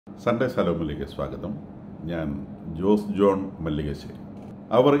Sunday സലോമിലേക്ക് സ്വാഗതം. ഞാൻ Jose John Mallikassery.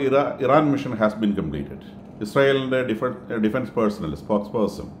 Our Iran mission has been completed. ഇസ്രായേലിൻ്റെ ഡിഫൻസ് പേഴ്സണൽ സ്പോക്സ്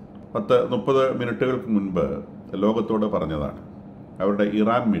പേഴ്സൺ 30 മിനിറ്റുകൾക്ക് മുൻപ് ലോകത്തോട് പറഞ്ഞതാണ് അവരുടെ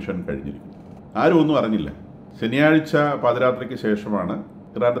ഇറാൻ മിഷൻ കഴിഞ്ഞിരിക്കുന്നു. ആരും ഒന്നും അറിഞ്ഞില്ല. ശനിയാഴ്ച പാതിരാത്രിക്ക് ശേഷമാണ്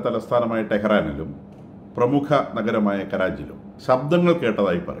ഇറാൻ്റെ തലസ്ഥാനമായ ടെഹ്റാനിലും പ്രമുഖ നഗരമായ കരാച്ചിലും ശബ്ദങ്ങൾ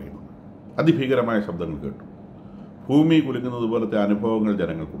കേട്ടതായി പറയുന്നു. അതിഭീകരമായ ശബ്ദങ്ങൾ കേട്ടു. ഭൂമി കുലുങ്ങുന്നത് പോലത്തെ അനുഭവങ്ങൾ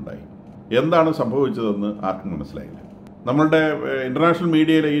ജനങ്ങൾക്കുണ്ടായി. എന്താണ് സംഭവിച്ചതെന്ന് ആർക്കും മനസ്സിലായില്ല. നമ്മളുടെ ഇൻ്റർനാഷണൽ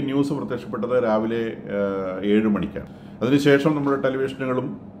മീഡിയയിലെ ഈ ന്യൂസ് പ്രത്യക്ഷപ്പെട്ടത് രാവിലെ 7 മണിക്കാണ്. അതിനുശേഷം നമ്മുടെ ടെലിവിഷനുകളും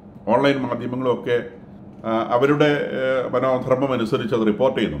ഓൺലൈൻ മാധ്യമങ്ങളും ഒക്കെ അവരുടെ മനോധർമ്മം അനുസരിച്ച് അത്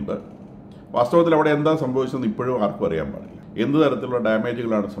റിപ്പോർട്ട് ചെയ്യുന്നുണ്ട്. വാസ്തവത്തിൽ അവിടെ എന്താ സംഭവിച്ചതെന്ന് ഇപ്പോഴും ആർക്കും അറിയാൻ പാടില്ല. എന്ത് തരത്തിലുള്ള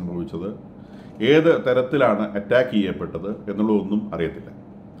ഡാമേജുകളാണ് സംഭവിച്ചത്, ഏത് തരത്തിലാണ് അറ്റാക്ക് ചെയ്യപ്പെട്ടത് എന്നുള്ളതൊന്നും അറിയത്തില്ല.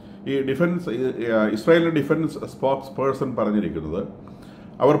 ഈ ഇസ്രായേലിൻ്റെ ഡിഫൻസ് സ്പോക്സ് പേഴ്സൺ പറഞ്ഞിരിക്കുന്നത്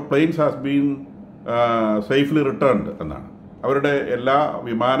അവർ planes has been safely returned എന്നാണ്. അവരുടെ എല്ലാ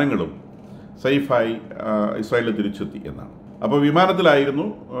വിമാനങ്ങളും സേഫായി ഇസ്രായേലിൽ തിരിച്ചെത്തി എന്നാണ്. അപ്പോൾ വിമാനത്തിലായിരുന്നു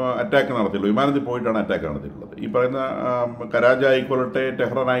അറ്റാക്ക് നടത്തിയുള്ളൂ. വിമാനത്തിൽ പോയിട്ടാണ് അറ്റാക്ക് നടത്തിയിട്ടുള്ളത്. ഈ പറയുന്ന കരാജി ആയിക്കൊള്ളട്ടെ,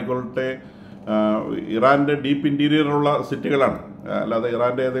 ടെഹ്റാൻ ആയിക്കൊള്ളട്ടെ, ഇറാൻ്റെ ഡീപ്പ് ഇൻറ്റീരിയറുള്ള സിറ്റികളാണ്. അല്ലാതെ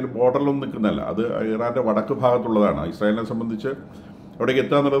ഇറാൻ്റെ ഏതെങ്കിലും ബോർഡറിലൊന്നും നിൽക്കുന്നതല്ല. അത് ഇറാൻ്റെ വടക്ക് ഭാഗത്തുള്ളതാണ്. ഇസ്രായേലിനെ സംബന്ധിച്ച് അവിടേക്ക്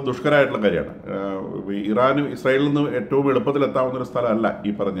എത്തുക എന്നുള്ളത് ദുഷ്കരമായിട്ടുള്ള കാര്യമാണ്. ഇറാനും ഇസ്രായേലിൽ നിന്ന് ഏറ്റവും എളുപ്പത്തിൽ എത്താവുന്നൊരു സ്ഥലമല്ല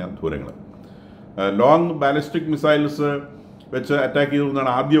ഈ പറഞ്ഞ ദൂരങ്ങൾ. ലോങ് ബാലിസ്റ്റിക് മിസൈൽസ് വെച്ച് അറ്റാക്ക് ചെയ്തു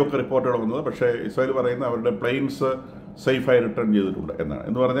എന്നാണ് ആദ്യമൊക്കെ റിപ്പോർട്ടുകൾ വന്നത്. പക്ഷേ ഇസ്രായേൽ പറയുന്നത് അവരുടെ പ്ലെയിൻസ് സേഫായി റിട്ടേൺ ചെയ്തിട്ടുണ്ട് എന്നാണ്.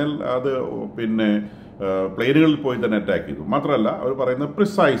 എന്ന് പറഞ്ഞാൽ അത് പ്ലെയിനുകളിൽ പോയി തന്നെ അറ്റാക്ക് ചെയ്തു. മാത്രമല്ല അവർ പറയുന്നത്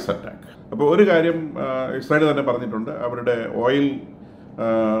പ്രിസൈസ് അറ്റാക്ക്. അപ്പോൾ ഒരു കാര്യം ഇസ്രായേൽ തന്നെ പറഞ്ഞിട്ടുണ്ട്, അവരുടെ ഓയിൽ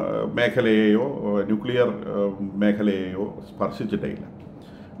മേഖലയെയോ ന്യൂക്ലിയർ മേഖലയെയോ സ്പർശിച്ചിട്ടേയില്ല.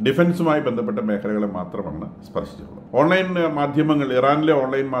 ഡിഫൻസുമായി ബന്ധപ്പെട്ട മേഖലകളെ മാത്രമാണ് സ്പർശിച്ചിട്ടുള്ളത്. ഓൺലൈൻ മാധ്യമങ്ങൾ, ഇറാനിലെ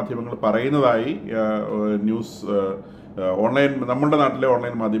ഓൺലൈൻ മാധ്യമങ്ങൾ പറയുന്നതായി നമ്മളുടെ നാട്ടിലെ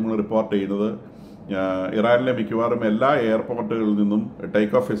ഓൺലൈൻ മാധ്യമങ്ങൾ റിപ്പോർട്ട് ചെയ്യുന്നത് ഇറാനിലെ മിക്കവാറും എല്ലാ എയർപോർട്ടുകളിൽ നിന്നും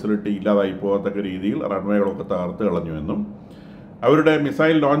ടേക്ക് ഓഫ് ഫെസിലിറ്റി ഇല്ലാതായി പോകത്തക്ക രീതിയിൽ റൺവേകളൊക്കെ തകർത്ത് കളഞ്ഞുവെന്നും അവരുടെ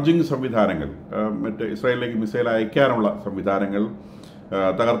മിസൈൽ ലോഞ്ചിങ് സംവിധാനങ്ങൾ, ഇസ്രായേലിലേക്ക് മിസൈൽ അയക്കാനുള്ള സംവിധാനങ്ങൾ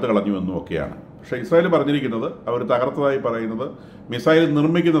തകർത്ത് കളഞ്ഞുവെന്നും ഒക്കെയാണ്. പക്ഷേ ഇസ്രായേൽ പറഞ്ഞിരിക്കുന്നത്, അവർ തകർത്തതായി പറയുന്നത് മിസൈൽ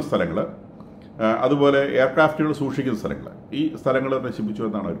നിർമ്മിക്കുന്ന സ്ഥലങ്ങൾ, അതുപോലെ എയർക്രാഫ്റ്റുകൾ സൂക്ഷിക്കുന്ന സ്ഥലങ്ങൾ, ഈ സ്ഥലങ്ങൾ നശിപ്പിച്ചു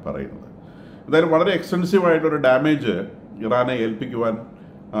എന്നാണ് അവർ പറയുന്നത്. എന്തായാലും വളരെ എക്സ്റ്റൻസീവായിട്ടൊരു ഡാമേജ് ഇറാനെ ഏൽപ്പിക്കുവാൻ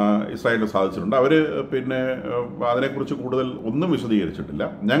ഇസ്രായേലിന് സാധിച്ചിട്ടുണ്ട്. അവർ അതിനെക്കുറിച്ച് കൂടുതൽ ഒന്നും വിശദീകരിച്ചിട്ടില്ല.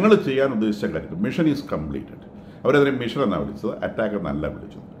 ഞങ്ങൾ ചെയ്യാൻ ഉദ്ദേശിച്ച കാര്യം മിഷൻ ഈസ് കംപ്ലീറ്റഡ്. അവരതിനെ മിഷൻ എന്നാണ് വിളിച്ചത്, അറ്റാക്ക് എന്നല്ല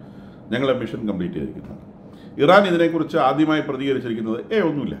വിളിച്ചത്. ഞങ്ങൾ മിഷൻ കംപ്ലീറ്റ് ചെയ്തിരിക്കുന്നതാണ്. ഇറാൻ ഇതിനെക്കുറിച്ച് ആദ്യമായി പ്രതികരിച്ചിരിക്കുന്നത്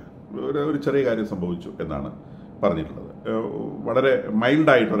ഒന്നുമില്ല, ഒരു ചെറിയ കാര്യം സംഭവിച്ചു എന്നാണ് പറഞ്ഞിട്ടുള്ളത്. വളരെ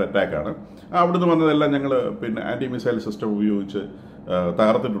മൈൽഡായിട്ടൊരു അറ്റാക്കാണ്. അവിടുന്ന് വന്നതെല്ലാം ഞങ്ങൾ ആൻറ്റി മിസൈൽ സിസ്റ്റം ഉപയോഗിച്ച്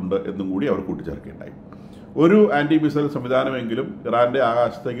തകർത്തിട്ടുണ്ട് എന്നും കൂടി അവർ കൂട്ടിച്ചേർക്കുകയുണ്ടായി. ഒരു ആൻറ്റി മിസൈൽ സംവിധാനമെങ്കിലും ഇറാൻ്റെ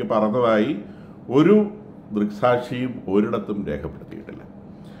ആകാശത്തേക്ക് പറന്നതായി ഒരു ദൃക്സാക്ഷിയും ഒരിടത്തും രേഖപ്പെടുത്തിയിട്ടില്ല.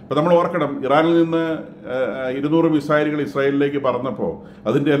 അപ്പോൾ നമ്മൾ ഓർക്കണം, ഇറാനിൽ നിന്ന് 200 മിസൈലുകൾ ഇസ്രായേലിലേക്ക് പറന്നപ്പോൾ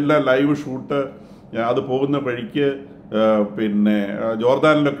അതിൻ്റെ എല്ലാം ലൈവ് ഷൂട്ട് അത് പോകുന്ന വഴിക്ക്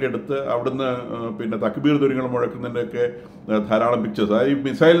ജോർദാനിലൊക്കെ എടുത്ത് അവിടുന്ന് തക്ബീർ ധ്വനികൾ മുഴക്കുന്നതിൻ്റെയൊക്കെ ധാരാളം പിക്ചേഴ്സ്, അതായത് ഈ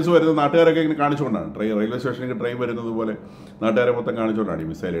മിസൈൽസ് വരുന്ന നാട്ടുകാരൊക്കെ ഇങ്ങനെ കാണിച്ചുകൊണ്ടാണ്, റെയിൽവേ സ്റ്റേഷനിലേക്ക് ട്രെയിൻ വരുന്നത് പോലെ നാട്ടുകാരെ മൊത്തം കാണിച്ചുകൊണ്ടാണ് ഈ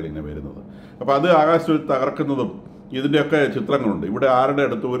മിസൈലുകൾ ഇങ്ങനെ വരുന്നത്. അപ്പോൾ അത് ആകാശത്തിൽ തകർക്കുന്നതും ഇതിൻ്റെയൊക്കെ ചിത്രങ്ങളുണ്ട്. ഇവിടെ ആരുടെ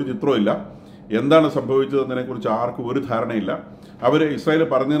അടുത്ത് ഒരു ചിത്രമില്ല. എന്താണ് സംഭവിച്ചതെന്നതിനെക്കുറിച്ച് ആർക്കും ഒരു ധാരണയില്ല. അവർ ഇസ്രായേൽ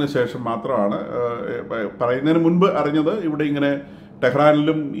പറഞ്ഞതിന് ശേഷം മാത്രമാണ്, പറയുന്നതിന് മുൻപ് അറിഞ്ഞത് ഇവിടെ ഇങ്ങനെ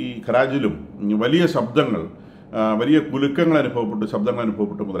ടെഹ്റാനിലും ഈ കരാച്ചിലും വലിയ ശബ്ദങ്ങൾ, വലിയ കുലുക്കങ്ങൾ അനുഭവപ്പെട്ടു, ശബ്ദങ്ങൾ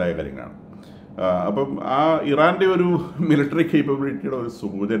അനുഭവപ്പെട്ടു മുതലായ കാര്യങ്ങളാണ്. അപ്പം ഇറാൻ്റെ ഒരു മിലിറ്ററി കേപ്പബിലിറ്റിയുടെ ഒരു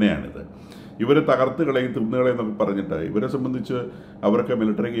സൂചനയാണിത്. ഇവർ തകർത്ത് കളയും, തിന്നുകളയും എന്നൊക്കെ പറഞ്ഞിട്ട് ഇവരെ സംബന്ധിച്ച് അവർക്ക്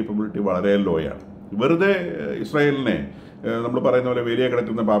മിലിറ്ററി കേപ്പബിലിറ്റി വളരെ ലോയാണ്. വെറുതെ ഇസ്രായേലിനെ നമ്മൾ പറയുന്ന പോലെ വലിയ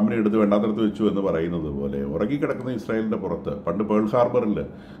കിടക്കുന്ന പാമ്പിനെ എടുത്ത് വേണ്ടാത്തടത്ത് വെച്ചു എന്ന് പറയുന്നത് പോലെ ഉറങ്ങിക്കിടക്കുന്ന ഇസ്രായേലിൻ്റെ പുറത്ത് പണ്ട് പേൾ ഹാർബറിൽ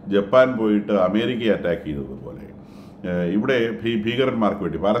ജപ്പാൻ പോയിട്ട് അമേരിക്കയെ അറ്റാക്ക് ചെയ്തതുപോലെ ഇവിടെ ഭീകരന്മാർക്ക്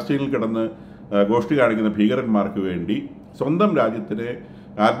വേണ്ടി, പാലസ്തീനിൽ കിടന്ന് ഗോഷ്ഠി കാണിക്കുന്ന ഭീകരന്മാർക്ക് വേണ്ടി സ്വന്തം രാജ്യത്തിനെ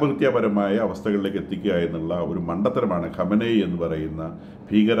ആത്മഹത്യാപരമായ അവസ്ഥകളിലേക്ക് എത്തിക്കുക എന്നുള്ള ഒരു മണ്ടത്തരമാണ് ഖമനേയി എന്ന് പറയുന്ന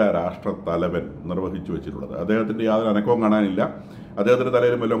ഭീകര രാഷ്ട്ര തലവൻ നിർവഹിച്ചു വെച്ചിട്ടുള്ളത്. അദ്ദേഹത്തിൻ്റെ യാതൊരു അനക്കവും കാണാനില്ല. അദ്ദേഹത്തിൻ്റെ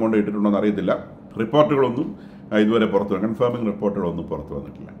തലയിലും വല്ലതും കൊണ്ട് ഇട്ടിട്ടുണ്ടോ എന്ന് അറിയത്തില്ല. റിപ്പോർട്ടുകളൊന്നും ഇതുവരെ കൺഫേമിംഗ് റിപ്പോർട്ടുകളൊന്നും പുറത്തു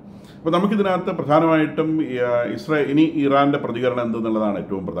വന്നിട്ടില്ല. അപ്പോൾ നമുക്കിതിനകത്ത് പ്രധാനമായിട്ടും ഇനി ഇറാൻ്റെ പ്രതികരണം എന്തെന്നുള്ളതാണ്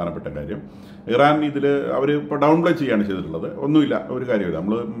ഏറ്റവും പ്രധാനപ്പെട്ട കാര്യം. ഇറാൻ ഇതിൽ അവർ ഇപ്പോൾ ഡൗൺ പ്ലേ ചെയ്യാണ് ചെയ്തിട്ടുള്ളത്. ഒന്നുമില്ല, ഒരു കാര്യമില്ല.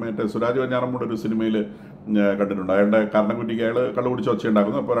 നമ്മൾ സുരാജ് വെഞ്ഞാറമ്മൂടെ ഒരു സിനിമയിൽ കണ്ടിട്ടുണ്ട്. അയാളുടെ കർണക്കുറ്റിക്ക് അയാൾ കള്ളു കുടിച്ച് ഒച്ച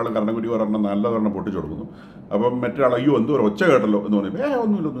ഉണ്ടാക്കുന്നു. അപ്പോൾ ഒരാൾ കർണക്കുറ്റി ഒരെണ്ണം നല്ലതൊരെണ്ണം പൊട്ടിച്ചു കൊടുക്കുന്നു. അപ്പം മറ്റൊരാൾ അയ്യോ എന്തോ ഒരു ഒച്ച കേട്ടല്ലോ എന്ന് പറയുമ്പോൾ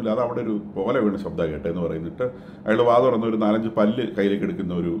ഒന്നുമില്ല അത് അവിടെ ഒരു പോലെ വീണ് ശബ്ദം കേട്ടെന്ന് പറയുന്നിട്ട് അയാൾ വാ തുറന്ന് ഒരു 4-5 പല്ല് കയ്യിലേക്ക്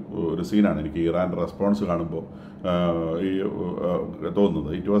എടുക്കുന്ന ഒരു സീനാണ് എനിക്ക് ഇറാൻ്റെ റെസ്പോൺസ് കാണുമ്പോൾ ഈ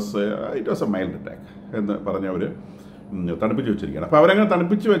തോന്നുന്നത്. It was A mild attack എന്ന് പറഞ്ഞവർ തണുപ്പിച്ച് വെച്ചിരിക്കുകയാണ്. അപ്പോൾ അവരങ്ങനെ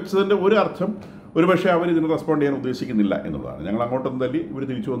തണുപ്പിച്ച് വെച്ചതിൻ്റെ ഒരു അർത്ഥം ഒരുപക്ഷെ അവർ ഇതിന് റെസ്പോണ്ട് ചെയ്യാൻ ഉദ്ദേശിക്കുന്നില്ല എന്നുള്ളതാണ്. ഞങ്ങൾ അങ്ങോട്ടൊന്നും തല്ലി ഇവർ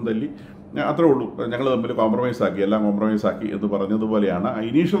തിരിച്ചു വന്ന് തല്ലി അത്രേ ഉള്ളൂ, ഞങ്ങൾ തമ്മിൽ കോംപ്രമൈസ് ആക്കി എല്ലാം കോംപ്രമൈസ് ആക്കി എന്ന് പറഞ്ഞതുപോലെയാണ്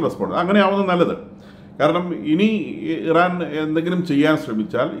ഇനീഷ്യൽ റെസ്പോണ്ട്. അങ്ങനെ ആവുന്നത് നല്ലത്. കാരണം ഇനി ഇറാൻ എന്തെങ്കിലും ചെയ്യാൻ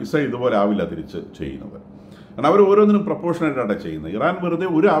ശ്രമിച്ചാൽ ഇസ്രായേൽ ഇതുപോലെ ആവില്ല തിരിച്ച് ചെയ്യുന്നത്. കാരണം അവർ ഓരോന്നിനും പ്രപ്പോർഷണേറ്റാണ് ചെയ്യുന്നത്. ഇറാൻ വെറുതെ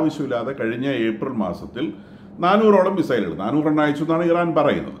ഒരു ആവശ്യമില്ലാതെ കഴിഞ്ഞ ഏപ്രിൽ മാസത്തിൽ 400ഓളം മിസൈലുകൾ 400 അയച്ചു എന്നാണ് ഇറാൻ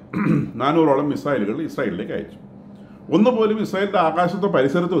പറയുന്നത്. 400ഓളം മിസൈലുകൾ ഇസ്രായേലിലേക്ക് അയച്ചു. ഒന്നുപോലും ഇസ്രായേലിൻ്റെ ആകാശത്തോ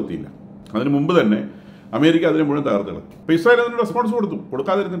പരിസരത്തോ എത്തിയില്ല. അതിന് മുമ്പ് തന്നെ അമേരിക്ക അതിനെ മുഴുവൻ തകർത്തുകളഞ്ഞു. ഇപ്പോൾ ഇസ്രായേൽ അതിന് റെസ്പോൺസ്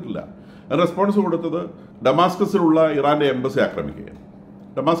കൊടുക്കാതിരുന്നിട്ടില്ല. റെസ്പോൺസ് കൊടുത്തത് ഡമാസ്കസിലുള്ള ഇറാൻ്റെ എംബസി ആക്രമിക്കുകയാണ്.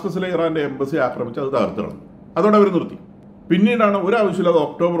 ഡമാസ്കസിലെ ഇറാൻ്റെ എംബസി ആക്രമിച്ച് അത് തകർത്തുകളഞ്ഞു. അതോടെ അവർ നിർത്തി. പിന്നീടാണ് ഒരാവശ്യമില്ലാതെ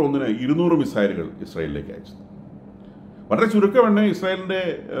ഒക്ടോബർ 1 200 മിസൈലുകൾ ഇസ്രായേലിലേക്ക് അയച്ചത്. വളരെ ചുരുക്കമെണ്ണ ഇസ്രായേലിൻ്റെ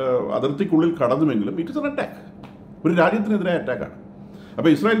അതിർത്തിക്കുള്ളിൽ കടന്നുമെങ്കിലും ഇറ്റ് ഇസ് എൻ അറ്റാക്ക്, ഒരു രാജ്യത്തിനെതിരായ അറ്റാക്കാണ്.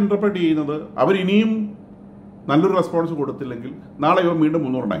 അപ്പോൾ ഇസ്രായേൽ ഇൻ്റർപ്രറ്റ് ചെയ്യുന്നത് അവരിനിയും നല്ലൊരു റെസ്പോൺസ് കൊടുത്തില്ലെങ്കിൽ നാളെ ഇവ വീണ്ടും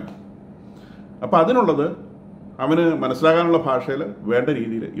 300 അയക്കും. അപ്പോൾ അതിനുള്ളത് അവന് മനസ്സിലാകാനുള്ള ഭാഷയിൽ വേണ്ട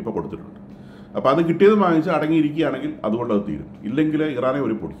രീതിയിൽ ഇപ്പോൾ കൊടുത്തിട്ടുണ്ട്. അപ്പോൾ അത് കിട്ടിയത് വാങ്ങിച്ച് അടങ്ങിയിരിക്കുകയാണെങ്കിൽ അതുകൊണ്ട് അത് തീരും. ഇല്ലെങ്കിൽ ഇറാനെ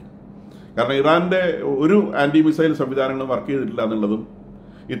ഒരു പൊടിക്കും. കാരണം ഇറാൻ്റെ ഒരു ആൻറ്റി മിസൈൽ സംവിധാനങ്ങളും വർക്ക് ചെയ്തിട്ടില്ല എന്നുള്ളതും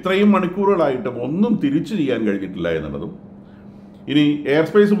ഇത്രയും മണിക്കൂറുകളായിട്ടും ഒന്നും തിരിച്ചു ചെയ്യാൻ കഴിഞ്ഞിട്ടില്ല എന്നുള്ളതും ഇനി എയർ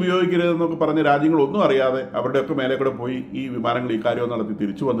സ്പേസ് ഉപയോഗിക്കരുതെന്നൊക്കെ പറഞ്ഞ രാജ്യങ്ങളൊന്നും അറിയാതെ അവരുടെയൊക്കെ മേലെ കൂടെ പോയി ഈ വിമാനങ്ങൾ ഈ കാര്യം നടത്തി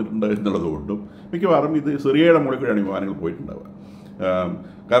തിരിച്ചു വന്നിട്ടുണ്ട് എന്നുള്ളതുകൊണ്ടും മിക്കവാറും ഇത് സിറിയയുടെ മുകളിൽ കൂടെയാണ് വിമാനങ്ങൾ പോയിട്ടുണ്ടാവുക.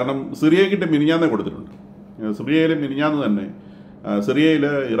 കാരണം സിറിയക്കിട്ട് മിനിഞ്ഞാന്ന് കൊടുത്തിട്ടുണ്ട്. സിറിയയിൽ മിനിഞ്ഞാന്ന് തന്നെ സിറിയയിൽ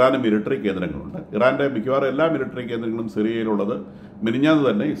ഇറാന് മിലിറ്ററി കേന്ദ്രങ്ങളുണ്ട്. ഇറാൻ്റെ മിക്കവാറും എല്ലാ മിലിറ്ററി കേന്ദ്രങ്ങളും സിറിയയിലുള്ളത് മിനിഞ്ഞാന്ന്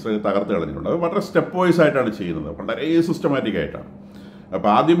തന്നെ ഇസ്രായേൽ തകർത്ത് കളഞ്ഞിട്ടുണ്ട്. അത് വളരെ സ്റ്റെപ്പ് വൈസ് ആയിട്ടാണ് ചെയ്യുന്നത്, വളരെ സിസ്റ്റമാറ്റിക് ആയിട്ടാണ്. അപ്പോൾ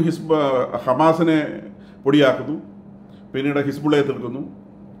ആദ്യം ഹമാസിനെ പൊടിയാക്കുന്നു, പിന്നീട് ഹിസ്ബുള്ളയെ തീർക്കുന്നു,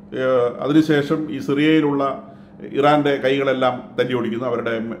 അതിനുശേഷം ഈ സിറിയയിലുള്ള ഇറാൻ്റെ കൈകളെല്ലാം തല്ലി ഓടിക്കുന്നു.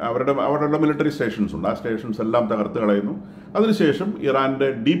 അവരുടെ മിലിറ്ററി സ്റ്റേഷൻസ് ഉണ്ട്, ആ സ്റ്റേഷൻസ് എല്ലാം തകർത്ത് കളയുന്നു. അതിനുശേഷം ഇറാൻ്റെ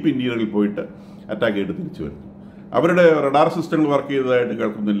ഡീപ്പ് ഇന്റീരിയറിൽ പോയിട്ട് അറ്റാക്ക് ചെയ്ത് തിരിച്ചു വരുന്നു. അവരുടെ റഡാർ സിസ്റ്റങ്ങൾ വർക്ക് ചെയ്തതായിട്ട്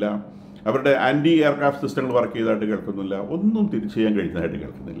കേൾക്കുന്നില്ല, അവരുടെ ആൻറ്റി എയർക്രാഫ്റ്റ് സിസ്റ്റങ്ങൾ വർക്ക് ചെയ്തതായിട്ട് കേൾക്കുന്നില്ല, ഒന്നും തിരിച്ചു ചെയ്യാൻ കഴിയുന്നതായിട്ട്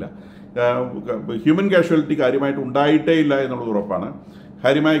കേൾക്കുന്നില്ല. ഹ്യൂമൻ കാഷ്വാലിറ്റി കാര്യമായിട്ട് ഉണ്ടായിട്ടേ ഇല്ല എന്നുള്ളത് ഉറപ്പാണ്.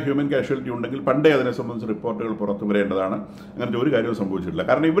 കാര്യമായ ഹ്യൂമൻ കാഷ്വാലിറ്റി ഉണ്ടെങ്കിൽ പണ്ടേ അതിനെ സംബന്ധിച്ച് റിപ്പോർട്ടുകൾ പുറത്തു വരേണ്ടതാണ്. അങ്ങനത്തെ ഒരു കാര്യവും സംഭവിച്ചിട്ടില്ല.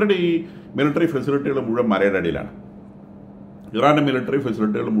 കാരണം ഇവരുടെ ഈ മിലിറ്ററി ഫെസിലിറ്റികൾ മുഴുവൻ മലയുടെ അടിയിലാണ്. ഇറാൻ്റെ മിലിറ്ററി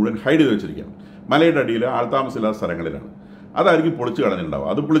ഫെസിലിറ്റികൾ മുഴുവൻ ഹൈഡ് ചെയ്ത് വെച്ചിരിക്കുകയാണ്. മലയുടെ അടിയിൽ ആൾതാമസമില്ലാത്ത സ്ഥലങ്ങളിലാണ്. അതായിരിക്കും പൊളിച്ചു കളഞ്ഞിട്ടുണ്ടാവുക.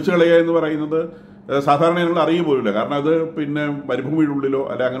 അത് പൊളിച്ചു കളയുക എന്ന് പറയുന്നത് സാധാരണ ഞങ്ങൾ അറിയ പോലില്ല. കാരണം അത് പിന്നെ മരുഭൂമിയുടെ ഉള്ളിലോ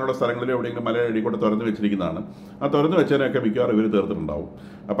അല്ലെ അങ്ങനെയുള്ള സ്ഥലങ്ങളിലോ എവിടെയെങ്കിലും മലയുടെ അടി കൂടെ തുറന്ന് വെച്ചിരിക്കുന്നതാണ്. ആ തുറന്ന് വെച്ചതിനൊക്കെ മിക്കവാറും ഇവർ തീർത്തിട്ടുണ്ടാവും.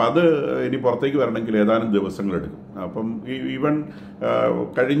 അപ്പോൾ അത് ഇനി പുറത്തേക്ക് വരണമെങ്കിൽ ഏതാനും ദിവസങ്ങളെടുക്കും. അപ്പം ഈവൻ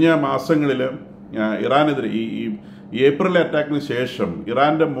കഴിഞ്ഞ മാസങ്ങളിൽ ഇറാനെതിരെ ഈ ഏപ്രിൽ അറ്റാക്കിന് ശേഷം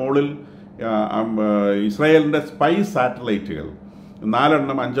ഇറാൻ്റെ മുകളിൽ ഇസ്രായേലിൻ്റെ സ്പൈ സാറ്റലൈറ്റുകൾ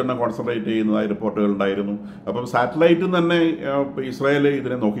 4-5 കോൺസെൻട്രേറ്റ് ചെയ്യുന്നതായി റിപ്പോർട്ടുകൾ ഉണ്ടായിരുന്നു. അപ്പം സാറ്റലൈറ്റിൽ തന്നെ ഇസ്രായേൽ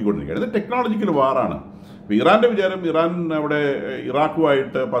ഇതിനെ നോക്കിക്കൊണ്ടിരിക്കുകയാണ്. ഇത് ടെക്നോളജിക്കൽ വാറാണ്. ഇപ്പോൾ ഇറാൻ്റെ വിചാരം ഇറാൻ അവിടെ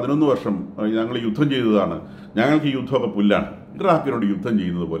ഇറാഖുമായിട്ട് 11 വർഷം ഞങ്ങൾ യുദ്ധം ചെയ്തതാണ്, ഞങ്ങൾക്ക് ഈ യുദ്ധമൊക്കെ പുല്ലാണ്. ഇറാഖിനോട് യുദ്ധം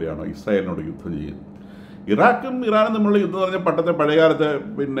ചെയ്യുന്നത് പോലെയാണോ ഇസ്രായേലിനോട് യുദ്ധം ചെയ്യുന്നത്? ഇറാഖും ഇറാനും തമ്മിലുള്ള യുദ്ധം എന്ന് പറഞ്ഞാൽ പണ്ടത്തെ പഴയകാലത്തെ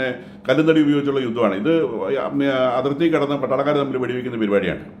പിന്നെ കല്ലുന്തടി ഉപയോഗിച്ചുള്ള യുദ്ധമാണ്. ഇത് അതിർത്തി കടന്ന് പട്ടാളക്കാർ തമ്മിൽ വെടിവെക്കുന്ന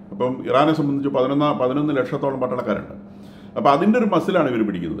പരിപാടിയാണ്. അപ്പം ഇറാനെ സംബന്ധിച്ച് 11 ലക്ഷത്തോളം പട്ടാളക്കാരുണ്ട്. അപ്പോൾ അതിൻ്റെ ഒരു മസിലാണ് ഇവർ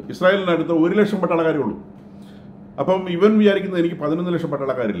പിടിക്കുന്നത്. ഇസ്രായേലിനടുത്ത് 1 ലക്ഷം പട്ടാളക്കാരേ ഉള്ളൂ. അപ്പം ഇവൻ വിചാരിക്കുന്നത് എനിക്ക് 11 ലക്ഷം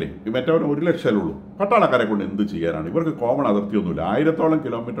പട്ടാളക്കാരില്ലേ, മറ്റവൻ 1 ലക്ഷമേ ഉള്ളൂ. പട്ടാളക്കാരെ കൊണ്ട് എന്ത് ചെയ്യാനാണ്? ഇവർക്ക് കോമൺ അതിർത്തിയൊന്നുമില്ല. 1000ഓളം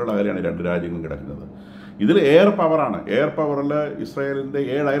കിലോമീറ്ററുള്ള കാര്യമാണ് രണ്ട് രാജ്യങ്ങളും കിടക്കുന്നത്. ഇതിൽ എയർ പവറാണ്. എയർ പവറിൽ ഇസ്രായേലിൻ്റെ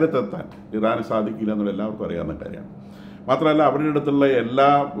 7 അയലത്തെത്താൻ ഇറാന് സാധിക്കില്ല എന്നുള്ള എല്ലാവർക്കും അറിയാവുന്ന കാര്യമാണ്. മാത്രമല്ല അവരുടെ അടുത്തുള്ള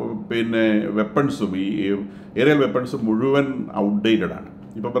എല്ലാ പിന്നെ വെപ്പൺസും ഈ ഏരിയൽ വെപ്പൺസും മുഴുവൻ ഔട്ട്ഡേറ്റഡ് ആണ്.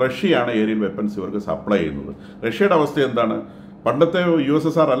 ഇപ്പം റഷ്യയാണ് ഏരിയൽ വെപ്പൺസ് ഇവർക്ക് സപ്ലൈ ചെയ്യുന്നത്. റഷ്യയുടെ അവസ്ഥ എന്താണ്? പണ്ടത്തെ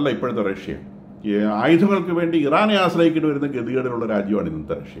USSR അല്ല ഇപ്പോഴത്തെ റഷ്യ. ആയുധങ്ങൾക്ക് വേണ്ടി ഇറാനെ ആശ്രയിക്കേണ്ടി വരുന്ന ഗതികേടിലുള്ള രാജ്യമാണ്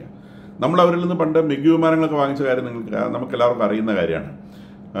ഇന്നത്തെ റഷ്യ. നമ്മൾ അവരിൽ നിന്ന് പണ്ട് മിഗ് വിമാനങ്ങളൊക്കെ വാങ്ങിച്ച കാര്യം നമുക്ക് എല്ലാവർക്കും അറിയുന്ന കാര്യമാണ്.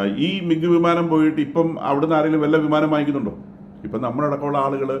 ഈ മിഗ് വിമാനം പോയിട്ട് ഇപ്പം അവിടുന്ന് ആരെങ്കിലും വല്ല വിമാനം വാങ്ങിക്കുന്നുണ്ടോ? ഇപ്പം നമ്മളടക്കമുള്ള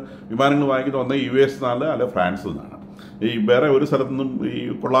ആളുകൾ വിമാനങ്ങൾ വാങ്ങിക്കുന്നത് ഒന്നേ US നിന്നാണ്, അല്ലെ ഫ്രാൻസിൽ നിന്നാണ്. ഈ വേറെ ഒരു സ്ഥലത്തുനിന്നും ഈ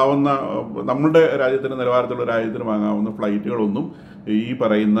കൊള്ളാവുന്ന നമ്മുടെ രാജ്യത്തിൻ്റെ നിലവാരത്തിലുള്ള രാജ്യത്തിന് വാങ്ങാവുന്ന ഫ്ലൈറ്റുകളൊന്നും ഈ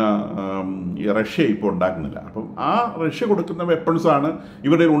പറയുന്ന റഷ്യ ഇപ്പോൾ ഉണ്ടാക്കുന്നില്ല. അപ്പം ആ റഷ്യ കൊടുക്കുന്ന വെപ്പൺസാണ്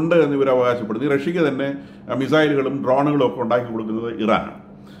ഇവരുടെ ഉണ്ട് എന്ന് ഇവർ അവകാശപ്പെടുന്നു. ഈ റഷ്യക്ക് തന്നെ മിസൈലുകളും ഡ്രോണുകളും ഒക്കെ ഉണ്ടാക്കി കൊടുക്കുന്നത് ഇറാനാണ്.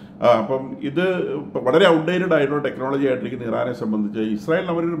 അപ്പം ഇത് വളരെ ഔട്ട്ഡേറ്റഡ് ആയിട്ടുള്ള ടെക്നോളജി ആയിട്ടിരിക്കുന്ന ഇറാനെ സംബന്ധിച്ച്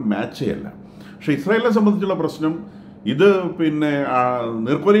ഇസ്രായേലിന് അവരൊരു മാച്ചേ അല്ല. പക്ഷേ ഇസ്രായേലിനെ സംബന്ധിച്ചുള്ള പ്രശ്നം ഇത് പിന്നെ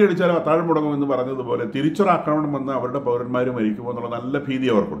നീർക്കൊലി അടിച്ചാലും അത്താഴം മുടങ്ങുമെന്ന് പറഞ്ഞതുപോലെ തിരിച്ചൊരാക്രമണം വന്ന് അവരുടെ പൗരന്മാർ മരിക്കുമോ എന്നുള്ള നല്ല ഭീതി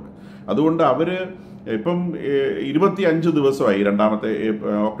അവർക്കുണ്ട്. അതുകൊണ്ട് അവർ ഇപ്പം 25 ദിവസമായി രണ്ടാമത്തെ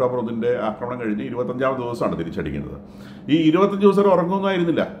ഒക്ടോബർ 1 ആക്രമണം കഴിഞ്ഞ് 25ാം ദിവസമാണ് തിരിച്ചടിക്കുന്നത്. ഈ 25 ദിവസം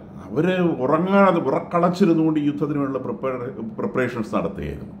ഉറങ്ങുന്നതായിരുന്നില്ല, അവർ ഉറങ്ങാതെ ഉറക്കളച്ചിരുന്നുകൊണ്ട് ഈ യുദ്ധത്തിന് വേണ്ടിയുള്ള പ്രിപ്പറേഷൻസ്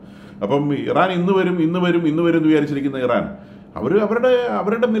നടത്തുകയായിരുന്നു. അപ്പം ഇറാൻ ഇന്ന് വരും എന്ന് വിചാരിച്ചിരിക്കുന്ന ഇറാൻ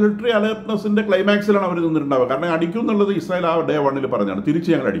അവരുടെ മിലിറ്ററി അലേർട്ട്നെസ്സിൻ്റെ ക്ലൈമാക്സിലാണ് അവർ നിന്നിട്ടുണ്ടാവുക. കാരണം അടിക്കും എന്നുള്ളത് ഇസ്രായേൽ ആ ഡേ 1 പറഞ്ഞാണ്, തിരിച്ച്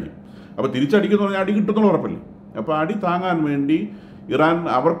ഞങ്ങൾ അടിക്കും. അപ്പോൾ തിരിച്ചടിക്കുമെന്ന് പറഞ്ഞാൽ അടി കിട്ടുന്നുള്ള ഉറപ്പില്ല. അപ്പോൾ അടി താങ്ങാൻ വേണ്ടി ഇറാൻ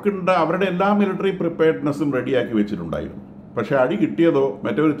അവരുടെ എല്ലാ മിലിറ്ററി പ്രിപ്പയർഡ്നെസ്സും റെഡിയാക്കി വെച്ചിട്ടുണ്ടായിരുന്നു. പക്ഷേ അടി കിട്ടിയതോ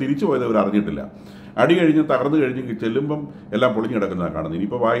മറ്റവർ തിരിച്ചു പോയതോ അവർ അറിഞ്ഞിട്ടില്ല. അടി കഴിഞ്ഞ് തകർന്നു കഴിഞ്ഞ് ചെല്ലുമ്പം എല്ലാം പൊളിഞ്ഞു കിടക്കുന്നതാണ് കാണുന്നത്.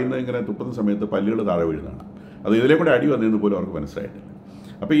 ഇനിയിപ്പോൾ വായുന്ന ഇങ്ങനെ തുപ്പുന്ന സമയത്ത് പല്ലുകൾ താഴെ വീഴുന്നതാണ്. അത് ഇതിലെ കൂടെ അടി വന്നതെന്ന് പോലും അവർക്ക് മനസ്സിലായിട്ടില്ല.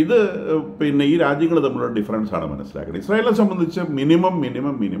 അപ്പോൾ ഇത് പിന്നെ ഈ രാജ്യങ്ങൾ തമ്മിലുള്ള ഡിഫറൻസ് ആണ് മനസ്സിലാക്കുന്നത്. ഇസ്രായേലിനെ സംബന്ധിച്ച്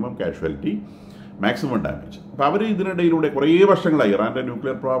മിനിമം കാഷ്വാലിറ്റി, മാക്സിമം ഡാമേജ്. അപ്പോൾ അവർ ഇതിനിടയിലൂടെ കുറേ വർഷങ്ങളായി ഇറാൻ്റെ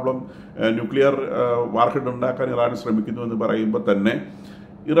ന്യൂക്ലിയർ വാർഹെഡ് ഉണ്ടാക്കാൻ ഇറാൻ ശ്രമിക്കുന്നു എന്ന് പറയുമ്പോൾ തന്നെ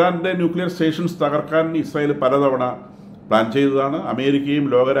ഇറാൻ്റെ ന്യൂക്ലിയർ സ്റ്റേഷൻസ് തകർക്കാൻ ഇസ്രായേൽ പലതവണ പ്ലാൻ ചെയ്തതാണ്. അമേരിക്കയും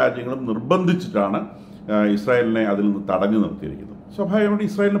ലോകരാജ്യങ്ങളും നിർബന്ധിച്ചിട്ടാണ് ഇസ്രായേലിനെ അതിൽ നിന്ന് തടഞ്ഞു നിർത്തിയിരിക്കുന്നത്. സ്വാഭാവികമായിട്ട്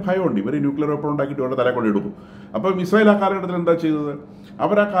ഇസ്രായേലിന് ഭയമുണ്ട്, ഇവർ ന്യൂക്ലിയർ വെപ്പൺ ഉണ്ടാക്കിയിട്ട് ഇവരുടെ തല കൊണ്ട് എടുക്കും. അപ്പം ഇസ്രായേൽ ആ കാലഘട്ടത്തിൽ എന്താ ചെയ്തത്?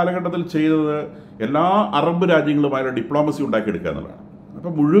 അവർ ആ കാലഘട്ടത്തിൽ ചെയ്തത് എല്ലാ അറബ് രാജ്യങ്ങളുമായുള്ള ഡിപ്ലോമസി ഉണ്ടാക്കിയെടുക്കുക എന്നുള്ളതാണ്.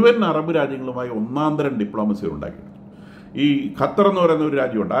 അപ്പോൾ മുഴുവൻ അറബ് രാജ്യങ്ങളുമായി ഒന്നാന്തരം ഡിപ്ലോമസി ഉണ്ടാക്കിയെടുത്തു. ഈ ഖത്തർ എന്ന് പറയുന്ന ഒരു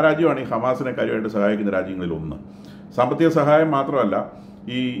രാജ്യമുണ്ട്, ആ രാജ്യമാണ് ഈ ഹമാസിനെ കാര്യമായിട്ട് സഹായിക്കുന്ന രാജ്യങ്ങളിൽ ഒന്ന്. സാമ്പത്തിക സഹായം മാത്രമല്ല,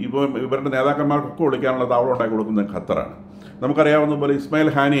 ഇവരുടെ നേതാക്കന്മാർക്കൊക്കെ വിളിക്കാനുള്ള താവളം ഉണ്ടാക്കി കൊടുക്കുന്നത് ഖത്തറാണ്. നമുക്കറിയാവുന്ന പോലെ ഇസ്മായിൽ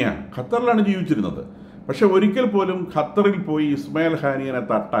ഹാനിയ ഖത്തറിലാണ് ജീവിച്ചിരുന്നത്. പക്ഷെ ഒരിക്കൽ പോലും ഖത്തറിൽ പോയി ഇസ്മായിൽ ഹാനിയനെ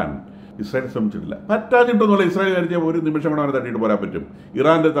തട്ടാൻ ഇസ്രായേൽ ശ്രമിച്ചിട്ടില്ല. പറ്റാഞ്ഞിട്ടൊന്നുമില്ല. ഇസ്രായേൽ കരുതിയാൽ ഒരു നിമിഷം കൂടെ അവനെ തട്ടിയിട്ട് പോരാൻ പറ്റും.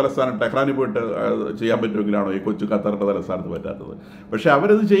 ഇറാൻ്റെ തലസ്ഥാനം ടെഹ്റാനിൽ പോയിട്ട് ചെയ്യാൻ പറ്റുമെങ്കിലാണോ ഈ കൊച്ചു ഖത്തറിൻ്റെ തലസ്ഥാനത്ത് പറ്റാത്തത്? പക്ഷെ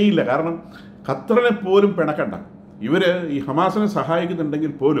അവരത് ചെയ്യില്ല. കാരണം ഖത്തറിനെ പോലും പിണക്കണ്ട. ഇവർ ഈ ഹമാസിനെ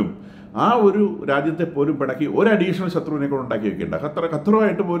സഹായിക്കുന്നുണ്ടെങ്കിൽ പോലും ആ ഒരു രാജ്യത്തെ പോലും പിണക്കി ഒരു അഡീഷണൽ ശത്രുവിനെ കൂടെ ഉണ്ടാക്കി വെക്കേണ്ട.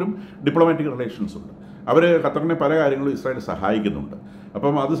 ഖത്തറുമായിട്ട് പോലും ഡിപ്ലോമാറ്റിക് റിലേഷൻസ് ഉണ്ട്. അവർ ഖത്തറിനെ പല കാര്യങ്ങളും ഇസ്രായേൽ സഹായിക്കുന്നുണ്ട്.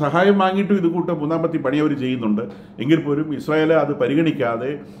 അപ്പം അത് സഹായം വാങ്ങിയിട്ടും ഇത് കൂട്ടം മൂന്നാമത്തെ പണി അവർ ചെയ്യുന്നുണ്ട്. എങ്കിൽ പോലും ഇസ്രായേൽ അത് പരിഗണിക്കാതെ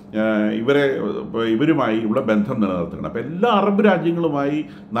ഇവരുമായി ഉള്ള ബന്ധം നിലനിർത്തണം. അപ്പം എല്ലാ അറബ് രാജ്യങ്ങളുമായി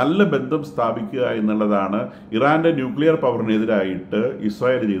നല്ല ബന്ധം സ്ഥാപിക്കുക എന്നുള്ളതാണ് ഇറാൻ്റെ ന്യൂക്ലിയർ പവറിനെതിരായിട്ട്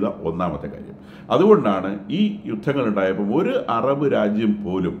ഇസ്രായേൽ ചെയ്ത ഒന്നാമത്തെ കാര്യം. അതുകൊണ്ടാണ് ഈ യുദ്ധങ്ങളുണ്ടായപ്പോൾ ഒരു അറബ് രാജ്യം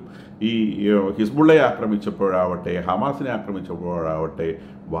പോലും ഈ ഹിസ്ബുള്ളയെ ആക്രമിച്ചപ്പോഴാവട്ടെ ഹമാസിനെ ആക്രമിച്ചപ്പോഴാവട്ടെ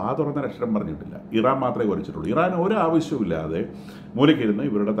വാതുറന്ന അക്ഷരം പറഞ്ഞിട്ടില്ല. ഇറാൻ മാത്രമേ കുറിച്ചിട്ടുള്ളൂ. ഇറാൻ ഒരാവശ്യമില്ലാതെ മൂലയ്ക്കിരുന്ന്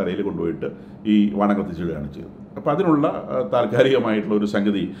ഇവരുടെ തലയിൽ കൊണ്ടുപോയിട്ട് ഈ വണം കത്തിച്ചിടുകയാണ് ചെയ്തത്. അപ്പോൾ അതിനുള്ള താൽക്കാലികമായിട്ടുള്ള ഒരു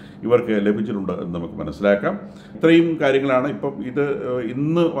സംഗതി ഇവർക്ക് ലഭിച്ചിട്ടുണ്ട് എന്ന് നമുക്ക് മനസ്സിലാക്കാം. ഇത്രയും കാര്യങ്ങളാണ്. ഇപ്പം ഇത്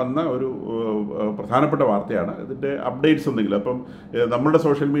ഇന്ന് വന്ന ഒരു പ്രധാനപ്പെട്ട വാർത്തയാണ്. ഇതിൻ്റെ അപ്ഡേറ്റ്സ് എന്തെങ്കിലും അപ്പം നമ്മുടെ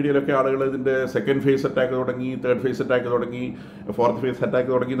സോഷ്യൽ മീഡിയയിലൊക്കെ ആളുകൾ ഇതിൻ്റെ സെക്കൻഡ് ഫേസ് അറ്റാക്ക് തുടങ്ങി, തേർഡ് ഫേസ് അറ്റാക്ക് തുടങ്ങി, ഫോർത്ത് ഫേസ്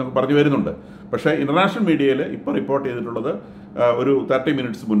അറ്റാക്ക് തുടങ്ങി എന്നൊക്കെ പറഞ്ഞു വരുന്നുണ്ട്. പക്ഷേ ഇൻ്റർനാഷണൽ മീഡിയയിൽ ഇപ്പോൾ റിപ്പോർട്ട് ചെയ്തിട്ടുള്ളത് ഒരു 30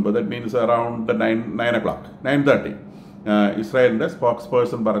 മിനിറ്റ്സ് മുൻപ്, ദാറ്റ് മീൻസ് അറൗണ്ട് 9:30 ഇസ്രായേലിൻ്റെ സ്പോക്സ്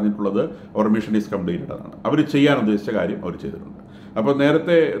പേഴ്സൺ പറഞ്ഞിട്ടുള്ളത് അവർ മിഷൻ ഈസ് കംപ്ലീറ്റഡ് എന്നാണ്. അവർ ചെയ്യാൻ ഉദ്ദേശിച്ച കാര്യം അവർ ചെയ്തിട്ടുണ്ട്. അപ്പോൾ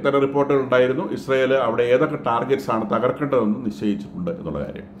നേരത്തെ തന്നെ റിപ്പോർട്ടുകൾ ഉണ്ടായിരുന്നു ഇസ്രായേൽ അവിടെ ഏതൊക്കെ ടാർഗറ്റ്സ് ആണ് തകർക്കേണ്ടതെന്ന് നിശ്ചയിച്ചിട്ടുണ്ട് എന്നുള്ള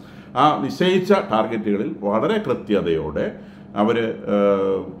കാര്യം. ആ നിശ്ചയിച്ച ടാർഗറ്റുകളിൽ വളരെ കൃത്യതയോടെ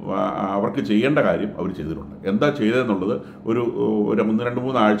അവർക്ക് ചെയ്യേണ്ട കാര്യം അവർ ചെയ്തിട്ടുണ്ട്. എന്താ ചെയ്തതെന്നുള്ളത് ഒരു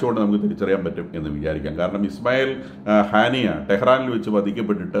 2-3 ആഴ്ച കൊണ്ട് നമുക്ക് തിരിച്ചറിയാൻ പറ്റും എന്ന് വിചാരിക്കാം. കാരണം ഇസ്മായിൽ ഹാനിയ ടെഹ്റാനിൽ വെച്ച്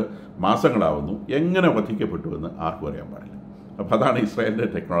വധിക്കപ്പെട്ടിട്ട് മാസങ്ങളാവുന്നു. എങ്ങനെ വധിക്കപ്പെട്ടു എന്ന് ആർക്കും അറിയാൻ പാടില്ല. അപ്പോൾ അതാണ് ഇസ്രായേലിൻ്റെ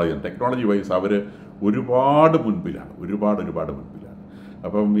ടെക്നോളജി വൈസ് അവർ ഒരുപാട് മുൻപിലാണ്.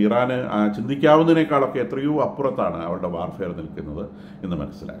 അപ്പം ഇറാന് ചിന്തിക്കാവുന്നതിനേക്കാളൊക്കെ എത്രയോ അപ്പുറത്താണ് അവരുടെ വാർഫെയർ നിൽക്കുന്നത് എന്ന്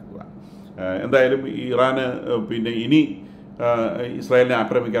മനസ്സിലാക്കുക. എന്തായാലും ഇറാന് പിന്നെ ഇനി ഇസ്രായേലിനെ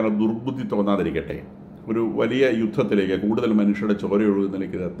ആക്രമിക്കാനുള്ള ദുർബുദ്ധി തോന്നാതിരിക്കട്ടെ, ഒരു വലിയ യുദ്ധത്തിലേക്ക് കൂടുതൽ മനുഷ്യരുടെ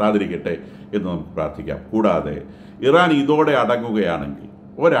ചോരയൊഴുകുന്നതിലേക്ക് എത്താതിരിക്കട്ടെ എന്ന് നമുക്ക് പ്രാർത്ഥിക്കാം. കൂടാതെ ഇറാൻ ഇതോടെ അടങ്ങുകയാണെങ്കിൽ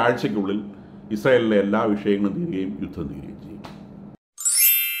ഒരാഴ്ചയ്ക്കുള്ളിൽ ഇസ്രായേലിലെ എല്ലാ വിഷയങ്ങളും തീരുകയും യുദ്ധം തീരുകയും ചെയ്യും.